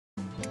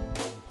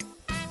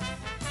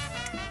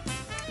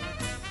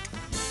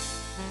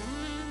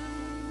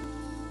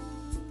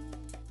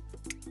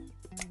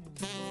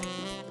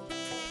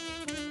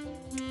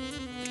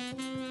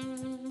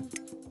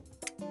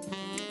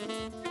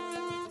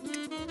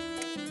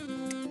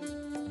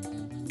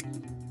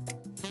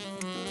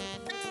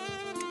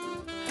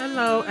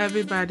Hello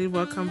everybody,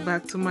 welcome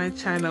back to my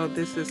channel.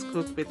 This is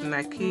Cook with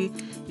Nakie.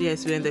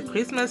 Yes, we're in the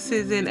Christmas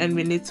season and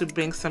we need to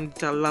bring some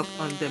jollof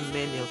on the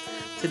menu.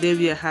 Today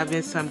we are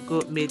having some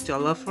goat meat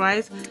jollof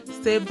rice.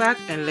 Stay back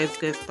and let's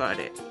get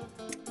started.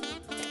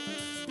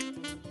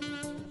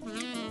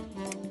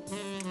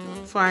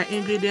 For our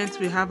ingredients,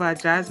 we have our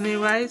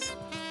jasmine rice,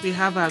 we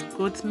have our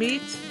goat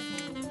meat,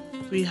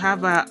 we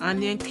have our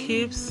onion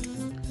cubes.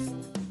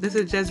 This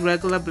is just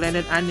regular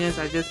blended onions.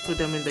 I just put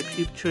them in the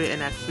cube tray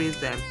and I freeze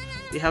them.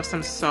 We have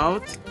some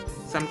salt,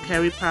 some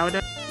curry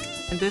powder,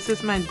 and this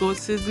is my goat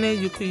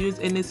seasoning. You could use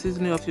any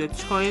seasoning of your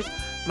choice.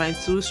 My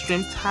 2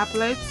 shrimp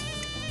tablets,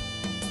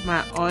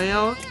 my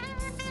oil,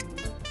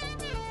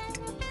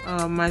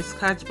 my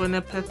scotch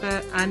bonnet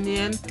pepper,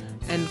 onion,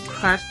 and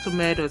crushed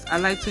tomatoes. I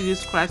like to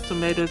use crushed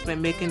tomatoes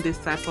when making this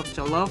type of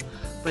jollof,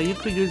 but you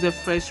could use a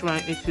fresh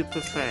one if you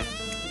prefer.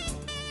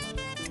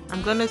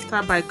 I'm gonna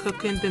start by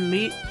cooking the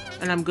meat,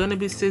 and I'm gonna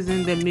be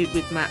seasoning the meat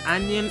with my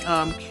onion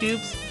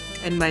cubes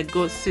and my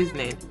goat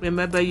seasoning.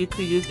 Remember, you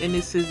could use any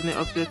seasoning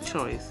of your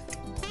choice.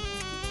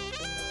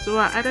 So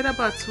I added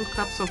about 2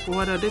 cups of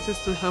water. This is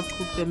to help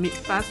cook the meat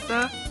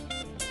faster.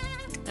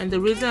 And the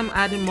reason I'm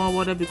adding more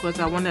water because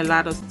I want a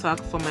lot of stock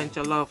for my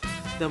jollof.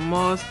 The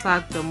more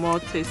stock, the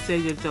more tastier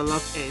your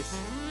jollof is.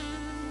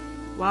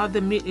 While the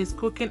meat is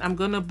cooking, I'm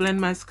gonna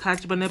blend my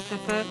scotch bonnet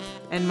pepper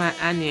and my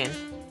onion.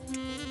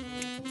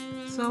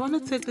 So I want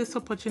to take this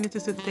opportunity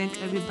to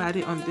thank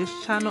everybody on this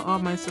channel, all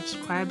my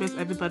subscribers,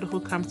 everybody who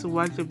comes to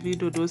watch the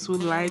video, those who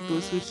like,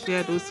 those who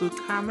share, those who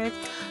comment.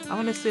 I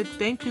want to say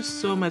thank you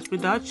so much.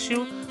 Without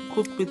you,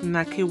 Cook with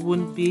Nakie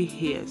wouldn't be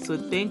here. So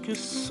thank you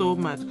so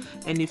much.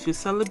 And if you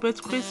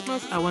celebrate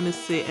Christmas, I want to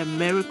say a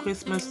Merry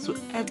Christmas to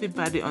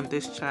everybody on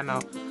this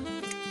channel.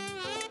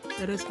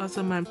 It is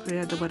also my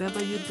prayer that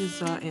whatever you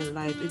desire in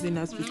life, even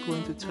as we go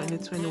into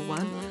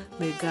 2021,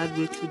 may God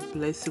richly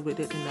bless you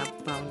with it in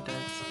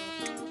abundance.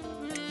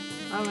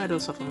 Alright,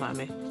 also for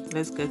mommy,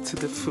 let's get to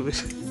the food.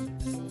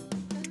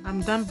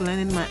 I'm done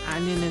blending my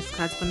onion and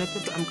scotch bonnet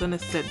pepper. I'm gonna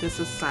set this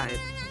aside.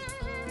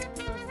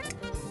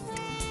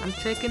 I'm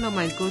checking on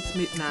my goat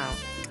meat now.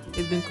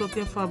 It's been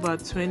cooking for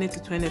about 20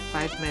 to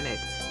 25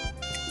 minutes.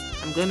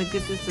 I'm gonna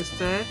give this a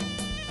stir,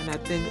 and I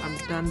think I'm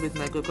done with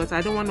my goat because I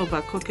don't want to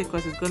overcook it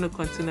because it's gonna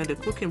continue the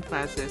cooking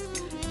process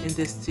in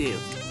this stew.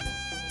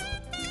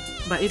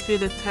 But if you're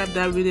the type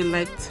that really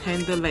like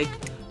tender, like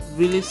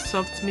really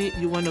soft meat,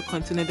 you want to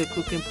continue the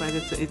cooking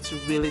process so it's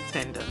really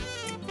tender.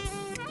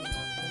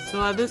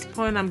 So at this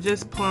point, I'm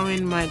just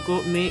pouring my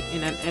goat meat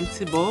in an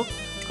empty bowl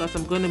because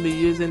I'm going to be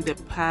using the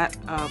pot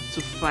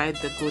to fry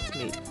the goat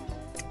meat.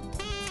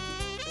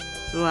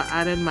 So I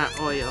added my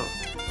oil.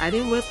 I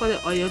didn't wait for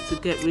the oil to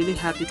get really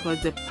hot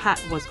because the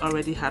pot was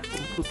already hot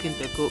from cooking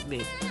the goat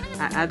meat.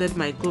 I added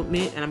my goat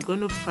meat and I'm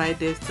going to fry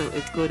this till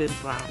it's golden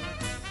brown.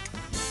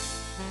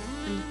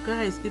 And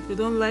guys, if you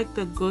don't like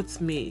the goat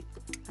meat,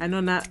 I know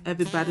not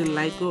everybody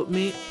like goat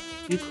meat.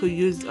 You could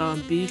use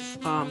beef,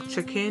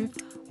 chicken.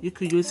 You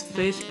could use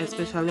fish,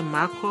 especially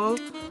mackerel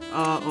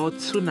or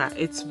tuna.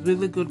 It's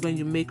really good when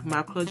you make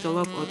mackerel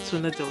jollof or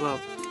tuna jollof.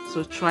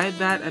 So try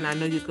that, and I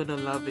know you're gonna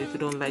love it if you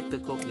don't like the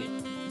goat meat.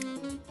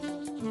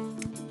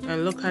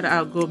 And look at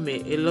our goat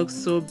meat. It looks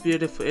so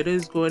beautiful. It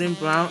is golden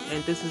brown,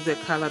 and this is the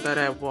color that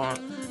I want.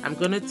 I'm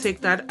gonna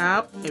take that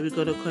out, and we're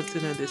gonna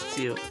continue the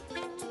stew.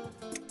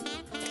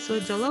 So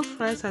jollof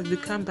rice has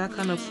become that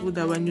kind of food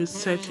that when you're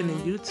searching in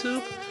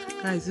YouTube,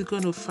 guys, you're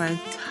going to find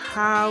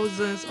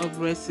thousands of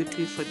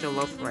recipes for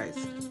jollof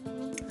rice.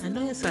 I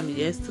know in some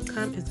years to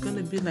come, it's going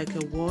to be like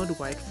a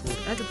worldwide food.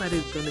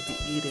 Everybody's going to be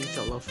eating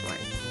jollof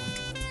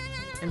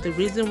rice. And the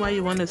reason why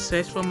you want to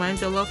search for my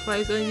jollof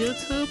rice on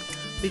YouTube,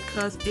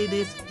 because it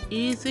is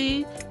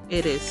easy,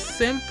 it is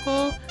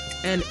simple,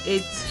 and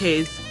it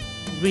tastes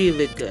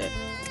really good.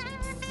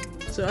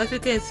 So as you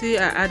can see,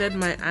 I added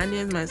my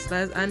onions, my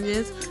sliced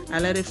onions. I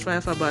let it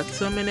fry for about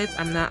 2 minutes.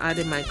 I'm now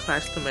adding my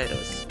crushed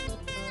tomatoes.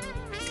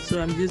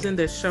 So I'm using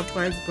the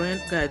ShopRite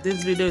brand. Guys,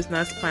 this video is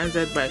not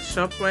sponsored by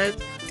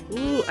ShopRite.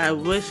 Ooh, I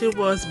wish it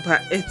was,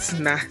 but it's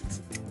not.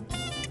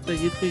 So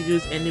you could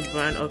use any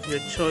brand of your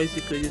choice.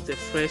 You could use the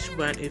fresh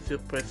brand if you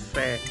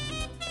prefer.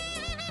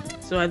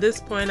 So at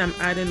this point, I'm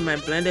adding my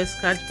blended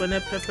scotch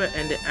bonnet pepper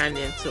and the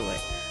onion to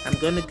it. I'm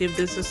going to give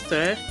this a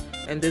stir,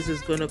 and this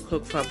is going to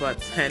cook for about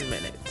 10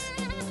 minutes.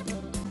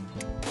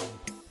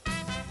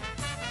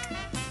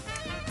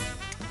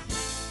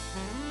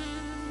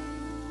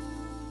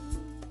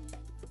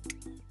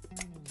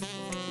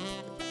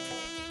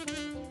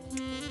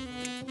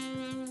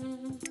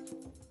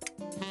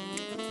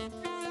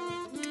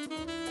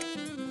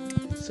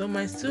 So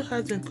my stew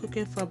has been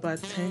cooking for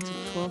about 10 to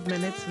 12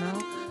 minutes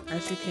now.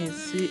 As you can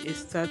see, it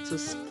starts to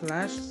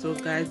splash. So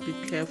guys, be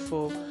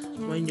careful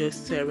when you're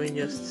stirring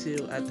your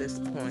stew at this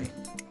point.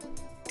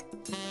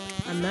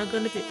 I'm now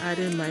going to be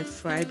adding my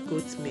fried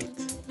goat meat.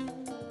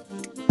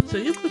 So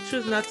you could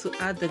choose not to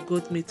add the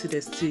goat meat to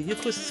the stew. You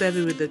could serve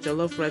it with the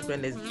jollof rice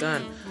when it's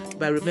done.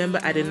 But remember,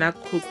 I did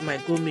not cook my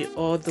goat meat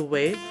all the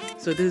way.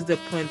 So this is the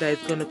point that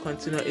it's going to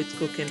continue its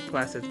cooking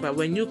process. But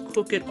when you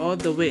cook it all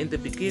the way in the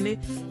beginning,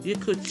 you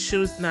could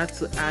choose not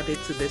to add it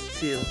to the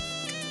stew.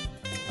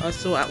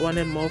 Also, I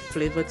wanted more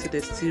flavor to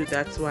the stew,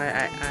 that's why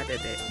I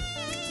added it.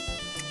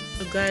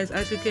 So guys,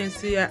 as you can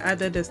see, I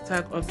added the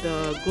stack of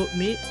the goat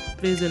meat.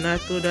 Please do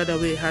not throw that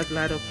away, it has a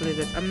lot of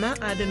flavors. I'm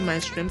not adding my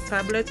shrimp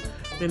tablets.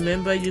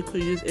 Remember, you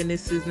could use any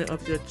seasoning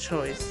of your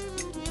choice.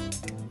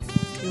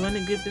 You want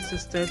to give this a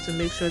stir to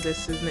make sure the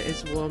seasoning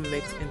is well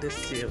mixed in the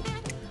stew.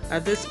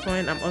 At this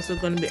point, I'm also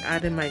going to be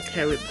adding my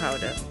curry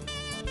powder.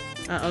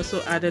 I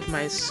also added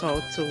my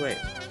salt to it.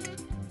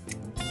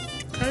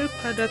 Curry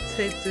powder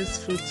takes this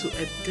food to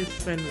a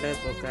different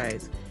level,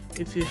 guys.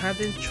 If you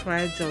haven't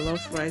tried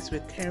jollof rice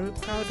with curry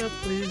powder,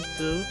 please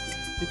do,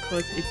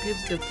 because it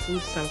gives the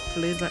food some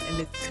flavor and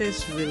it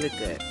tastes really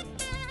good.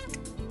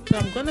 So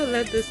I'm gonna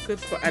let this cook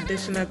for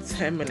additional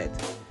 10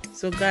 minutes.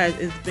 So guys,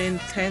 it's been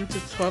 10 to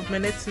 12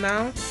 minutes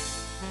now,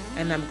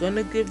 and I'm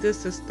gonna give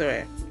this a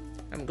stir.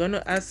 I'm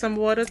gonna add some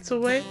water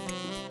to it,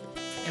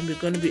 and we're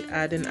gonna be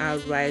adding our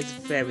rice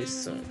very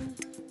soon.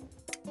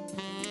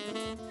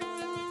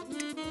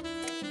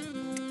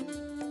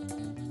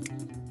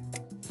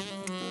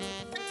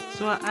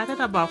 So I added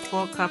about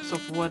 4 cups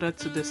of water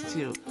to the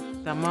stew.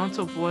 The amount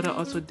of water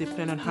also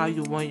depends on how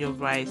you want your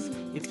rice.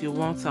 If you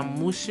want some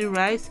mushy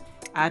rice,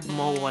 add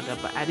more water,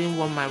 but I didn't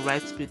want my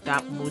rice to be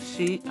that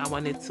mushy. I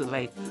wanted to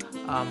like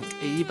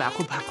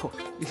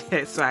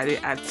yeah, so I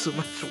didn't add too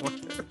much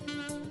water.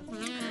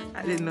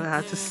 I didn't know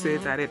how to say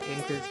that in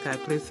English, guys,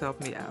 please help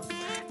me out.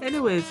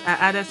 Anyways, I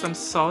added some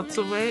salt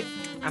to it.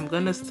 I'm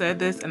gonna stir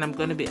this and I'm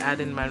gonna be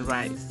adding my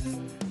rice.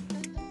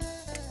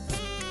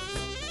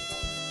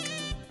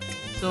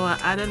 So I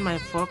added my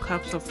 4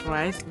 cups of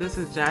rice. This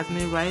is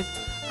jasmine rice.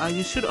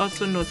 You should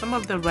also know some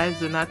of the rice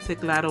do not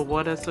take a lot of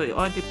water, so it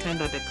all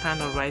depends on the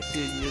kind of rice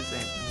you're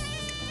using.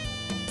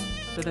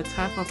 So the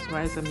type of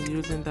rice I'm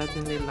using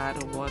doesn't need a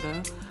lot of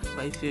water,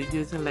 but if you're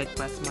using like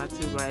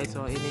basmati rice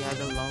or any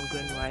other long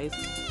grain rice,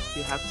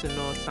 you have to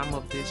know some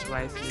of this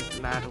rice use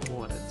a lot of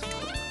water to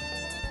cook.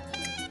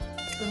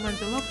 So my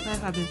jollof rice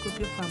have been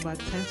cooking for about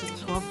 10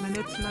 to 12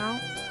 minutes now.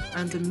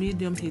 And the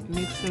medium heat.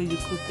 Make sure you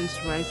cook this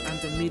rice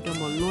under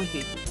medium or low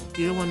heat.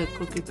 You don't want to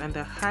cook it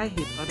under high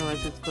heat,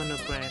 otherwise it's gonna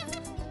burn.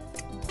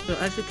 So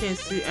as you can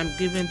see, I'm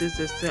giving this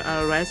a stir.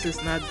 Our rice is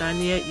not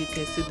done yet. You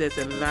can see there's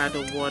a lot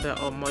of water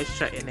or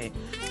moisture in it.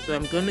 So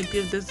I'm gonna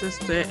give this a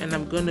stir and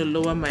I'm gonna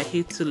lower my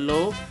heat to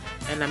low,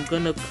 and I'm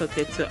gonna cook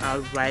it till our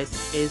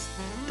rice is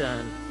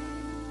done.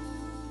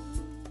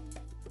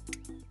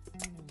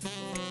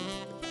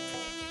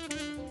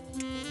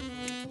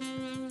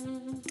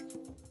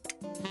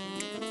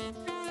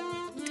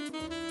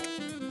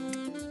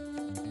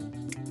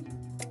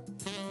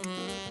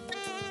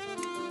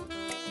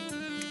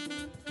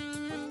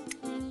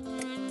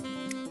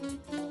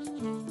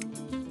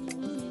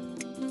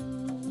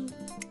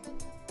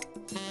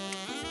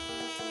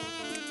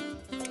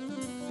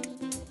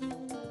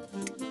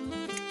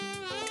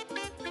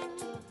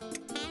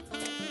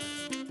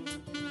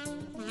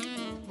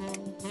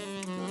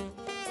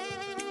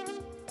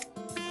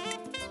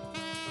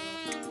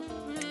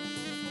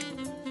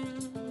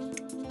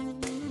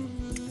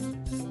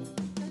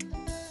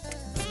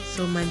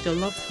 So my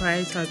jollof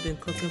rice has been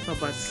cooking for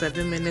about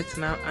 7 minutes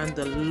now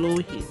under low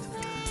heat.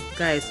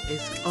 Guys,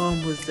 it's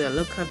almost there.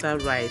 Look at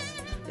that rice.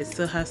 It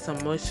still has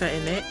some moisture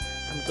in it.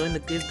 I'm going to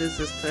give this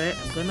a stir.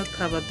 I'm going to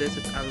cover this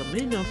with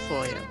aluminum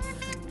foil,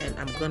 and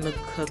I'm going to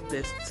cook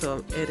this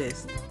till it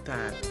is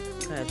done.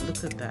 Guys,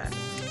 look at that.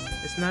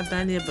 It's not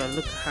done yet, but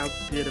look how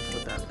beautiful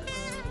that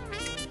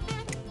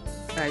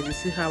looks. Guys, you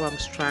see how I'm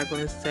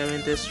struggling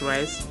stirring this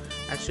rice?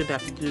 I should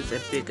have used a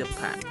bigger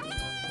pot.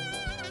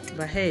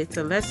 But hey, it's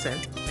a lesson.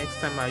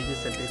 Next time I'll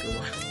use a bigger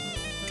one.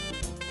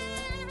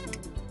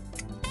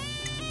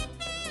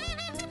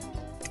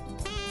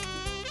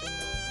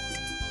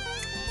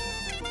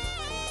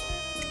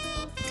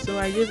 So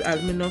I use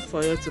aluminum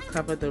foil to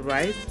cover the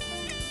rice.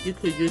 You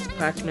could use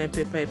parchment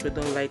paper if you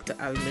don't like the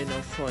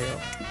aluminum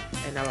foil.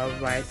 And our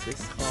rice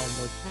is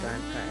almost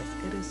done, guys.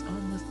 It is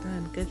almost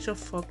done. Get your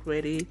fork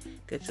ready,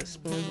 get your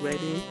spoon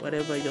ready,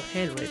 whatever, your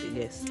hand ready,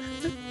 yes.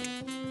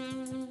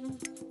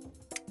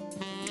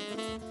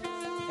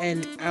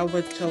 And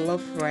our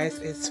jollof rice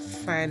is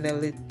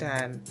finally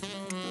done.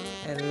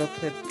 And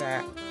look at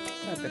that.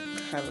 Look at the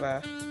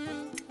color.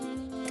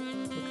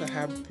 Look at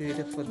how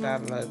beautiful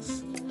that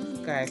looks.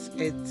 Guys,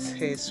 it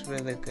tastes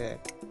really good.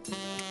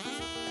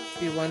 If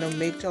you want to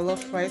make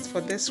jollof rice for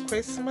this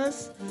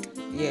Christmas,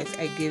 yes,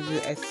 I give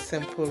you a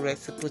simple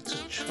recipe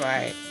to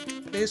try.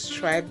 Please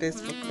try this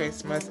for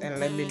Christmas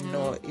and let me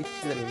know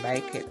if you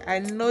like it. I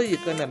know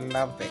you're gonna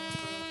love it.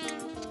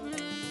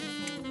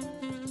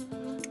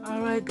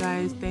 Alright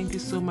guys, thank you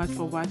so much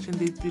for watching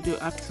this video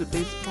up to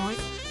this point.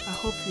 I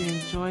hope you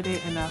enjoyed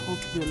it and I hope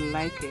you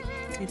like it.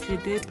 If you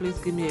did, please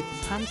give me a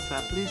thumbs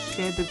up. Please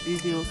share the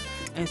video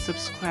and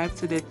subscribe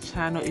to the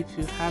channel if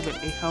you haven't.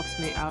 It helps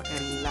me out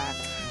a lot.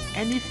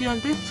 And if you're on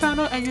this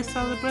channel and you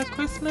celebrate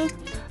Christmas,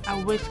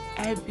 I wish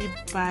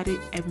everybody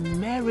a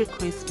Merry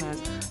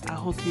Christmas. I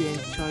hope you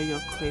enjoy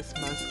your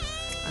Christmas.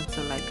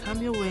 Until I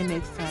come your way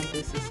next time,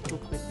 this is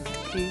Cook with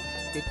Nakie.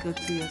 Be good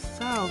to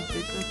yourself,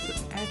 be good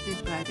to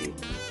everybody.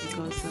 It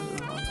goes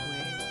a long way.